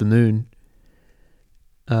an afternoon.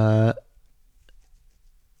 So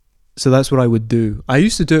that's what I would do. I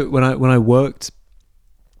used to do it when I worked.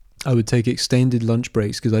 I would take extended lunch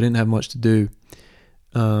breaks because I didn't have much to do,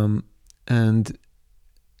 and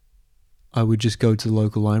I would just go to the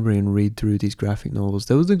local library and read through these graphic novels.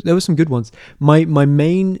 There were some good ones. My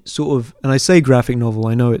main sort of, and I say graphic novel,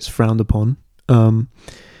 I know it's frowned upon. The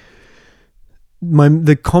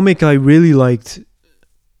comic I really liked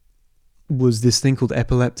was this thing called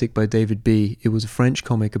Epileptic by David B. It was a French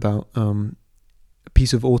comic about a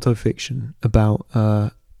piece of autofiction about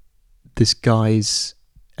this guy's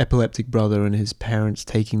epileptic brother and his parents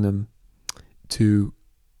taking them to,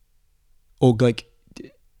 or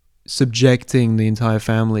subjecting the entire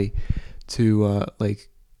family to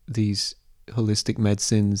these holistic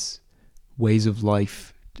medicines, ways of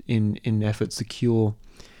life in efforts to cure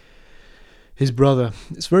his brother.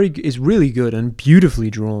 It's really good and beautifully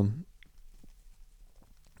drawn.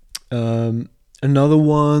 Another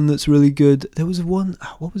one that's really good. There was one.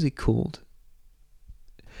 What was it called?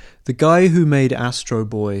 The guy who made Astro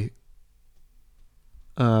Boy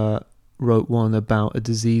wrote one about a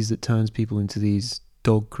disease that turns people into these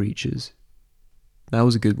dog creatures. That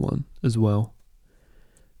was a good one as well.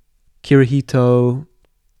 Kirihito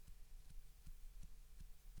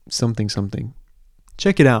something.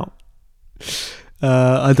 Check it out.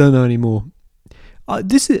 I don't know anymore.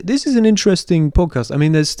 This is an interesting podcast. I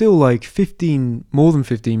mean, there's still more than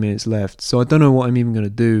 15 minutes left, so I don't know what I'm even going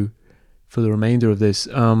to do for the remainder of this.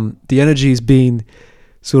 The energy's been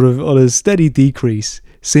sort of on a steady decrease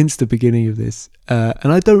since the beginning of this,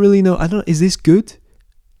 and I don't really know. Is this good?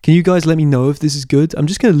 Can you guys let me know if this is good? I'm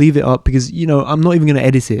just going to leave it up because I'm not even going to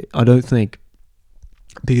edit it. I don't think,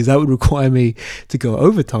 because that would require me to go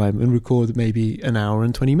overtime and record maybe an hour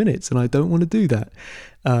and 20 minutes, and I don't want to do that.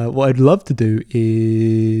 What I'd love to do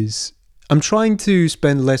is, I'm trying to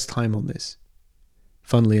spend less time on this,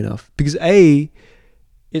 funnily enough, because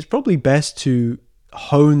it's probably best to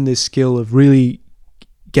hone this skill of really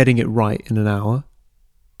getting it right in an hour,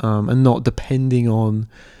 and not depending on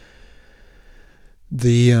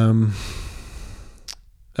the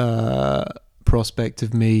prospect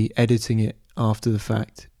of me editing it after the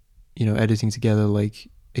fact, editing together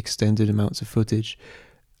extended amounts of footage.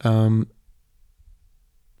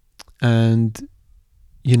 And I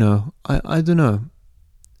don't know.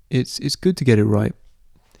 It's good to get it right.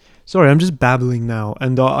 Sorry, I'm just babbling now,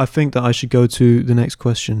 and I think that I should go to the next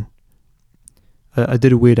question. I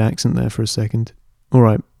did a weird accent there for a second. All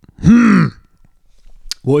right.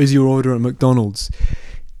 What is your order at McDonald's?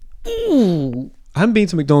 Ooh. I haven't been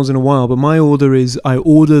to McDonald's in a while, but my order is, I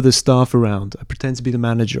order the staff around. I pretend to be the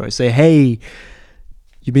manager. I say, hey,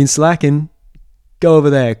 you've been slacking. Go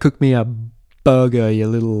over there. Cook me a burger, you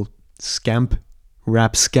little scamp.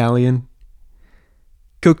 Rapscallion.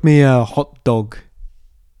 Cook me a hot dog.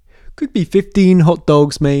 Could be 15 hot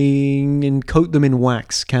dogs made and coat them in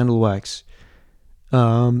wax, candle wax.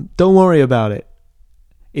 Don't worry about it.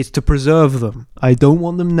 It's to preserve them. I don't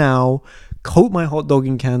want them now. Coat my hot dog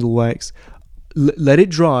in candle wax. Let it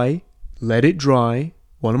dry. Let it dry.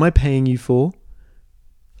 What am I paying you for?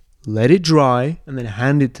 Let it dry and then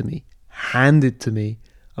hand it to me. Hand it to me.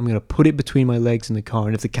 I'm going to put it between my legs in the car.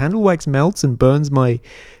 And if the candle wax melts and burns my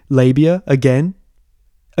labia again,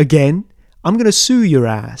 I'm going to sue your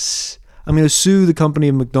ass. I'm going to sue the company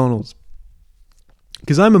of McDonald's.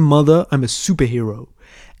 Because I'm a mother, I'm a superhero.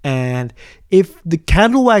 And if the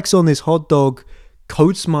candle wax on this hot dog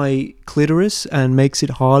coats my clitoris and makes it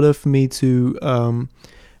harder for me to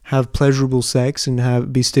have pleasurable sex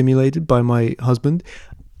and be stimulated by my husband,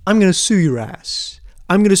 I'm going to sue your ass.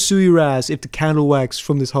 I'm going to sue your ass if the candle wax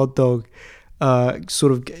from this hot dog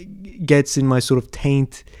sort of gets in my sort of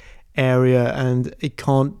taint area and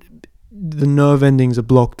the nerve endings are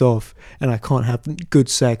blocked off and I can't have good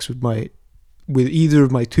sex with either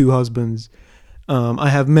of my two husbands. I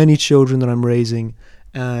have many children that I'm raising,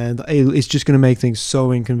 and it's just going to make things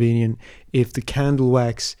so inconvenient if the candle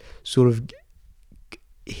wax sort of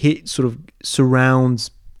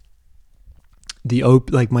surrounds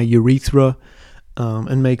like my urethra,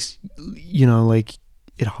 and makes like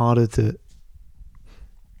it harder to.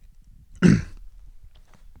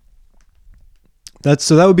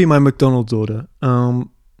 That would be my McDonald's order.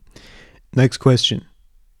 Next question.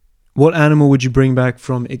 What animal would you bring back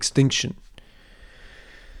from extinction?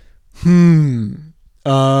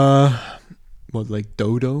 What, like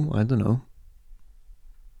dodo? I don't know.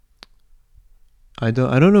 I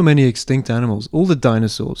don't know many extinct animals. All the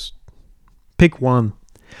dinosaurs. Pick one.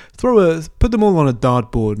 Put them all on a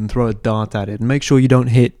dartboard and throw a dart at it, and make sure you don't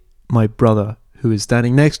hit my brother, who is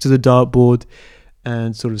standing next to the dartboard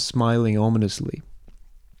and sort of smiling ominously.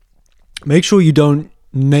 Make sure you don't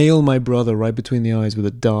nail my brother right between the eyes with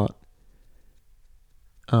a dart.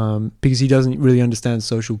 Because he doesn't really understand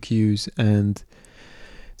social cues and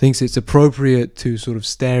thinks it's appropriate to sort of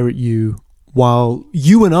stare at you while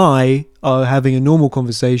you and I are having a normal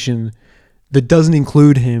conversation that doesn't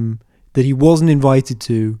include him, that he wasn't invited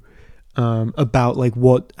to, about like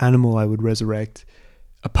what animal I would resurrect.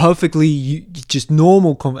 A perfectly just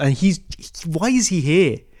normal and why is he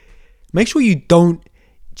here? Make sure you don't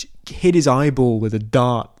hit his eyeball with a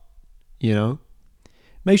dart,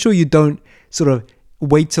 Make sure you don't sort of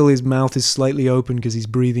wait till his mouth is slightly open because he's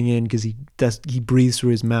breathing in, because he breathes through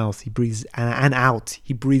his mouth. He breathes and out.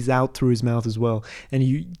 He breathes out through his mouth as well. And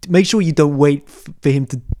you make sure you don't wait for him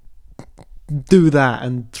to do that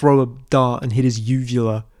and throw a dart and hit his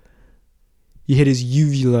uvula. You hit his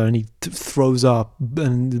uvula and he throws up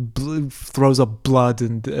blood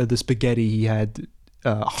and the spaghetti he had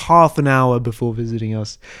half an hour before visiting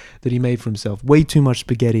us that he made for himself. Way too much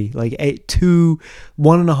spaghetti. Like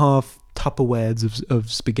 1.5 Tupperwares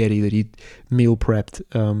of spaghetti that he meal prepped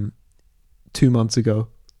 2 months ago.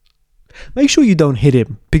 Make sure you don't hit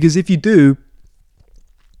him, because if you do,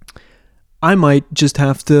 I might just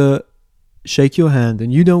have to shake your hand,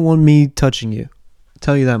 and you don't want me touching you. I'll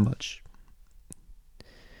tell you that much.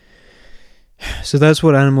 So that's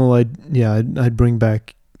what animal I'd bring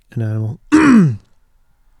back an animal.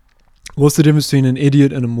 What's the difference between an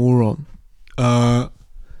idiot and a moron?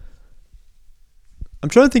 I'm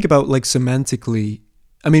trying to think about like semantically.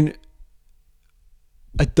 I mean,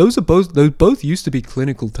 those both used to be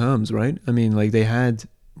clinical terms, right? I mean, like they had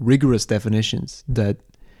rigorous definitions that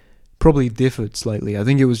probably differed slightly. I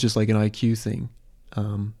think it was just like an IQ thing.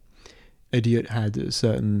 Idiot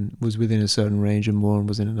was within a certain range and moron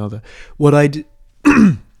was in another.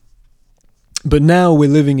 But now we're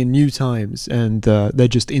living in new times, and they're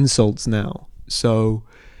just insults now. So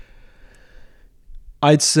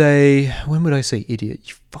I'd say, when would I say idiot?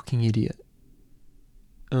 You fucking idiot.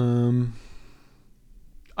 I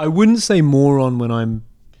wouldn't say moron when I'm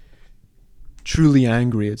truly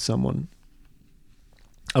angry at someone.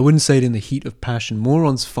 I wouldn't say it in the heat of passion.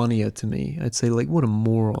 Moron's funnier to me. I'd say like, what a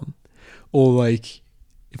moron. Or like,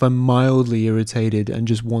 if I'm mildly irritated and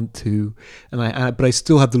just want to, but I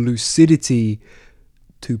still have the lucidity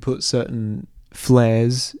to put certain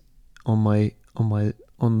flares on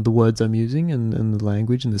the words I'm using and the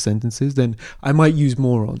language and the sentences, then I might use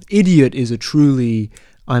moron. Idiot is a truly,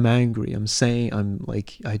 I'm angry. I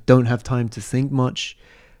don't have time to think much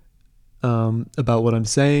about what I'm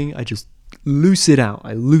saying. I just loose it out.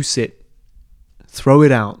 I loose it. Throw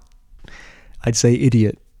it out. I'd say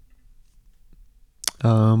idiot.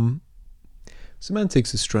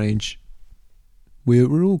 Semantics is strange.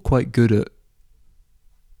 We're all quite good at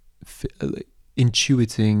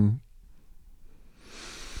intuiting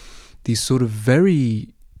these sort of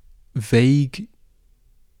very vague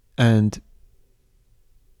and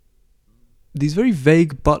these very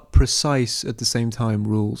vague but precise at the same time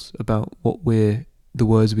rules about the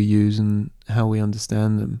words we use and how we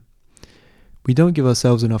understand them. We don't give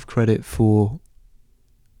ourselves enough credit for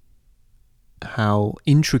how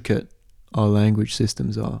intricate our language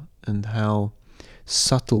systems are and how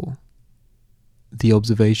subtle the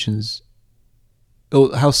observations,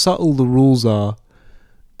 or how subtle the rules are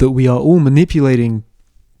that we are all manipulating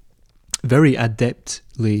very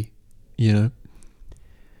adeptly, you know.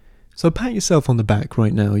 So pat yourself on the back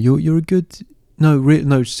right now. You're a good.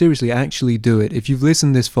 No, seriously, actually do it. If you've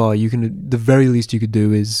listened this far, you can. The very least you could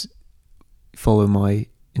do is follow my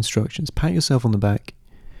instructions. Pat yourself on the back.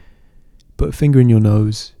 Put a finger in your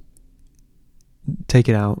nose. Take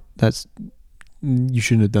it out. You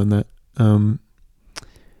shouldn't have done that.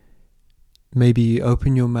 Maybe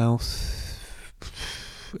open your mouth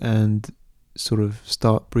and sort of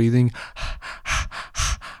start breathing.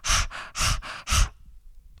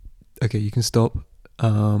 Okay, you can stop.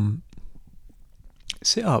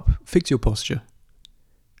 Sit up. Fix your posture.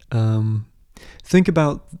 Think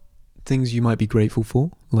about things you might be grateful for,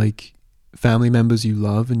 like family members you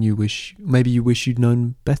love and you wish you'd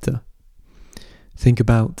known better. Think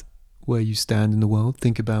about where you stand in the world.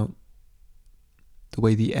 Think about the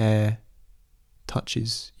way the air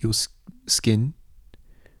touches your skin.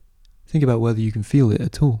 Think about whether you can feel it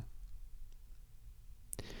at all.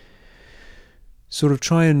 Sort of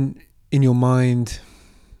try and, in your mind,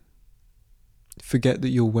 forget that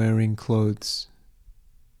you're wearing clothes.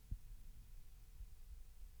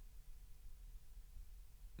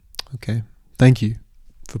 Okay, thank you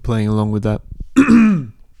for playing along with that.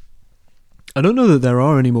 I don't know that there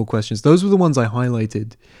are any more questions. Those were the ones I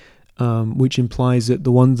highlighted, which implies that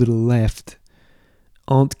the ones that are left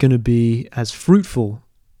aren't going to be as fruitful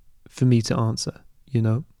for me to answer, you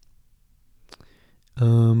know?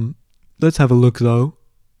 Let's have a look, though.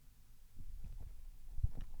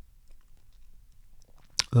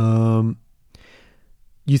 You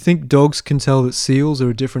think dogs can tell that seals are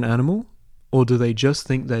a different animal? Or do they just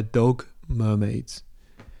think they're dog mermaids?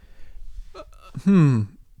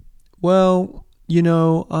 Well, you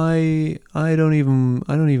know, I don't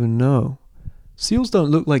even know. Seals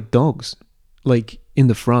don't look like dogs, like in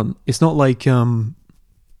the front. It's not like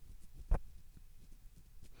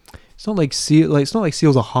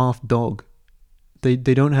seals are half dog. They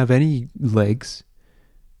don't have any legs,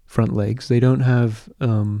 front legs. They don't have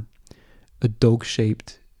a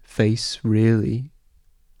dog-shaped face, really.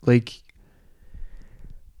 Like,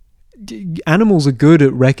 animals are good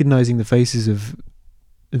at recognizing the faces of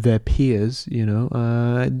their peers, you know.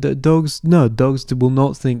 Dogs will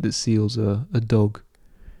not think that seals are a dog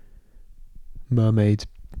mermaid.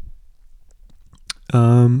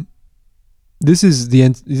 I'm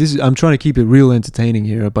trying to keep it real entertaining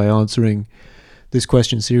here by answering this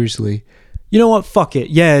question seriously. You know what? Fuck it.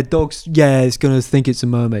 Yeah, dogs. Yeah, it's gonna think it's a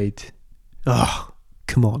mermaid. Oh,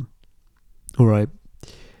 come on. All right.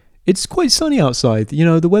 It's quite sunny outside. You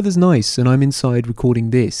know, the weather's nice, and I'm inside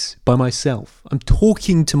recording this by myself. I'm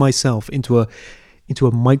talking to myself into a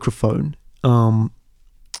microphone.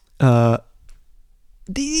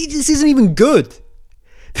 This isn't even good.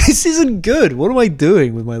 This isn't good. What am I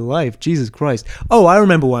doing with my life? Jesus Christ. Oh, I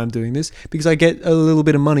remember why I'm doing this. Because I get a little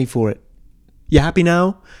bit of money for it. You happy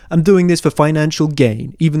now? I'm doing this for financial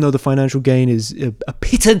gain. Even though the financial gain is a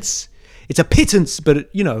pittance. It's a pittance, but,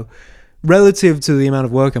 you know, relative to the amount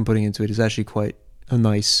of work I'm putting into it, it's actually quite a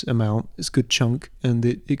nice amount. It's a good chunk, and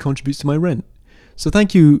it contributes to my rent. So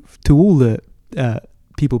thank you to all the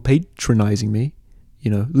people patronizing me.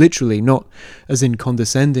 You know, literally, not as in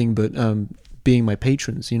condescending, but being my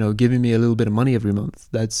patrons, you know, giving me a little bit of money every month.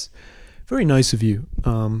 That's very nice of you.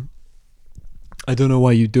 I don't know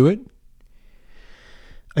why you do it.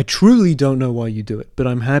 I truly don't know why you do it, but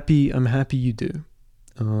I'm happy you do.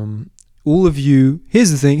 All of you,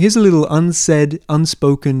 here's the thing, here's a little unsaid,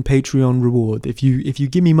 unspoken Patreon reward. If you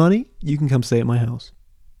give me money, you can come stay at my house.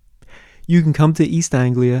 You can come to East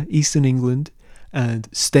Anglia, Eastern England, and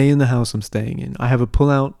stay in the house I'm staying in. I have a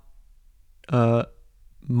pull-out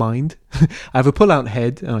mind. I have a pull-out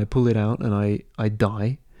head, and I pull it out, and I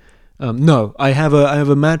die. No, I have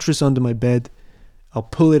a mattress under my bed. I'll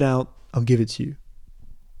pull it out. I'll give it to you.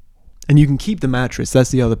 And you can keep the mattress. That's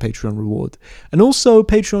the other Patreon reward. And also,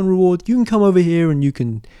 Patreon reward, you can come over here and you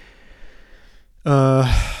can...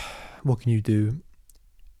 what can you do?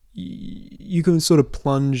 You can sort of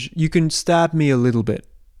plunge... You can stab me a little bit.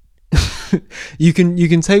 You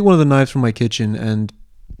can take one of the knives from my kitchen and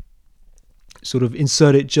sort of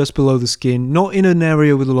insert it just below the skin. Not in an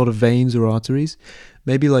area with a lot of veins or arteries.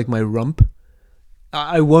 Maybe like my rump.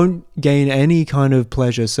 I won't gain any kind of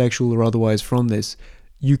pleasure, sexual or otherwise, from this.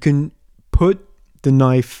 You can put the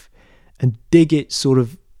knife and dig it sort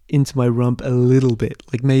of into my rump a little bit,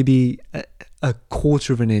 like maybe a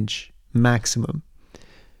quarter of an inch maximum.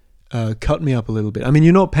 Cut me up a little bit. I mean,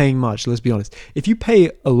 you're not paying much, let's be honest. If you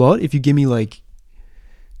pay a lot, if you give me like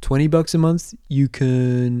 $20 a month, you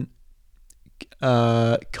can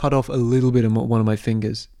cut off a little bit of one of my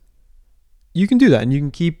fingers. You can do that, and you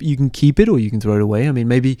can keep it, or you can throw it away. I mean,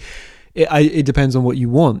 maybe it depends on what you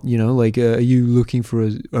want. You know, like are you looking for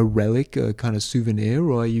a relic, a kind of souvenir,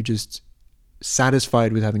 or are you just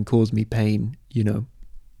satisfied with having caused me pain? You know,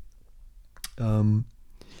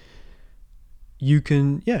 you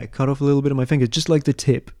can cut off a little bit of my finger, just like the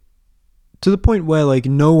tip, to the point where like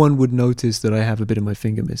no one would notice that I have a bit of my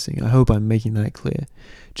finger missing. I hope I'm making that clear.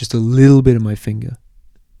 Just a little bit of my finger.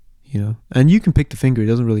 You know, and you can pick the finger, it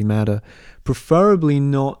doesn't really matter. Preferably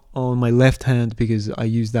not on my left hand, because I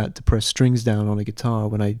use that to press strings down on a guitar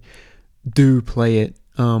when I do play it.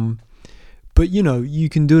 But you know, you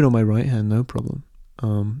can do it on my right hand, no problem.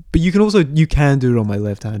 But you can do it on my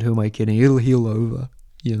left hand. Who am I kidding? It'll heal over,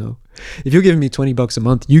 you know. If you're giving me $20 a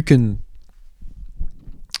month, you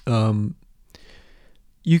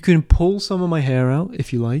can pull some of my hair out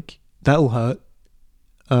if you like. That'll hurt.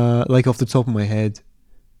 Like off the top of my head.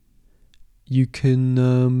 You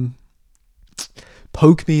can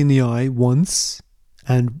poke me in the eye once,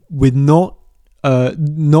 and with not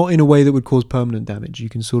in a way that would cause permanent damage. You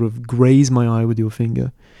can sort of graze my eye with your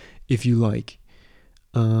finger, if you like.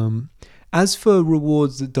 As for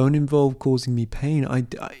rewards that don't involve causing me pain,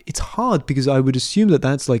 it's hard, because I would assume that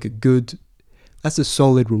that's a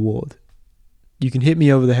solid reward. You can hit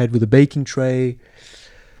me over the head with a baking tray.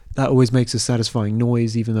 That always makes a satisfying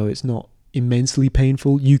noise, even though it's not immensely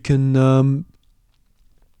painful. You can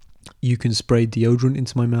spray deodorant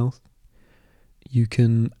into my mouth. You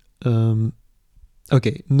can a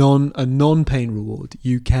non-pain reward.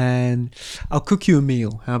 I'll cook you a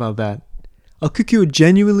meal. How about that? I'll cook you a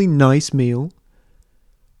genuinely nice meal.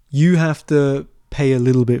 You have to pay a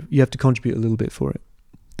little bit. You have to contribute a little bit for it,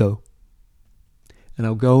 though. And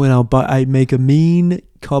I'll go and I make a mean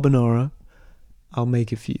carbonara. I'll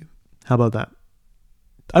make it for you. How about that?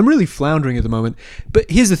 I'm really floundering at the moment, but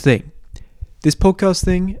here's the thing. This podcast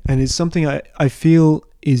thing, and it's something I feel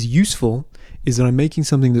is useful, is that I'm making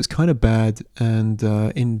something that's kind of bad and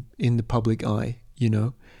in the public eye, you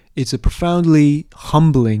know. It's a profoundly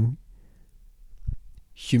humbling,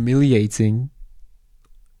 humiliating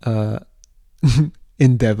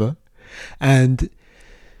endeavor, and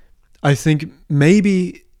I think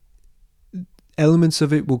maybe elements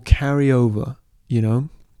of it will carry over, you know.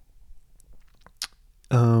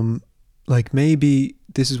 Like maybe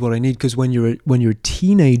this is what I need, because when you're a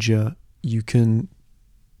teenager,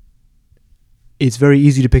 it's very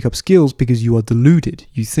easy to pick up skills because you are deluded.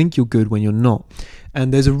 You think you're good when you're not.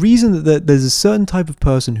 And there's a reason that there's a certain type of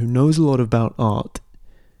person who knows a lot about art,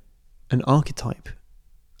 an archetype,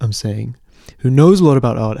 I'm saying, who knows a lot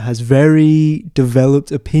about art, has very developed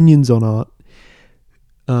opinions on art,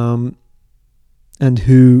 and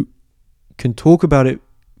who can talk about it,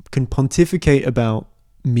 can pontificate about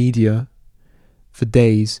media for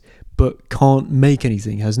days, but can't make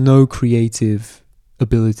anything, has no creative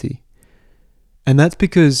ability. And that's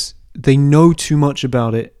because they know too much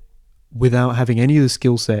about it without having any of the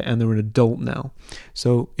skill set, and they're an adult now.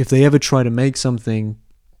 So if they ever try to make something,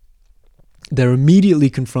 they're immediately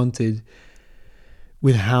confronted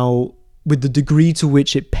with the degree to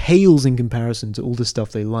which it pales in comparison to all the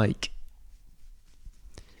stuff they like.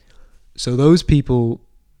 So those people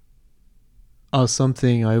are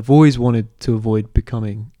something I've always wanted to avoid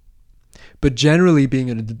becoming. But generally, being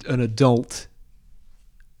an adult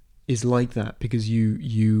is like that, because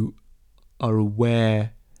you are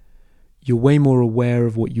aware. You're way more aware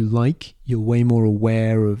of what you like. You're way more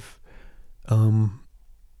aware of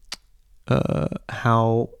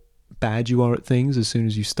how bad you are at things as soon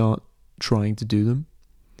as you start trying to do them.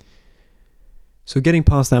 So getting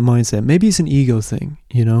past that mindset, maybe it's an ego thing,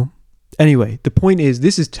 you know? Anyway, the point is,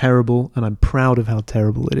 this is terrible, and I'm proud of how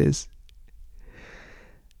terrible it is.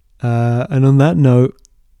 And on that note,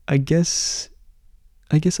 I guess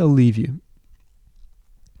I'll leave you.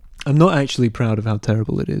 I'm not actually proud of how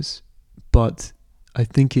terrible it is, but I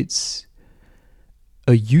think it's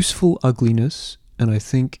a useful ugliness, and I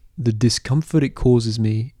think the discomfort it causes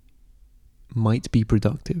me might be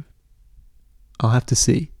productive. I'll have to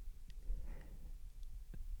see.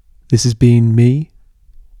 This has been me.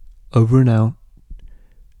 Over and out.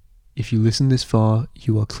 If you listen this far,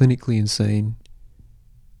 you are clinically insane.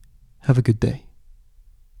 Have a good day.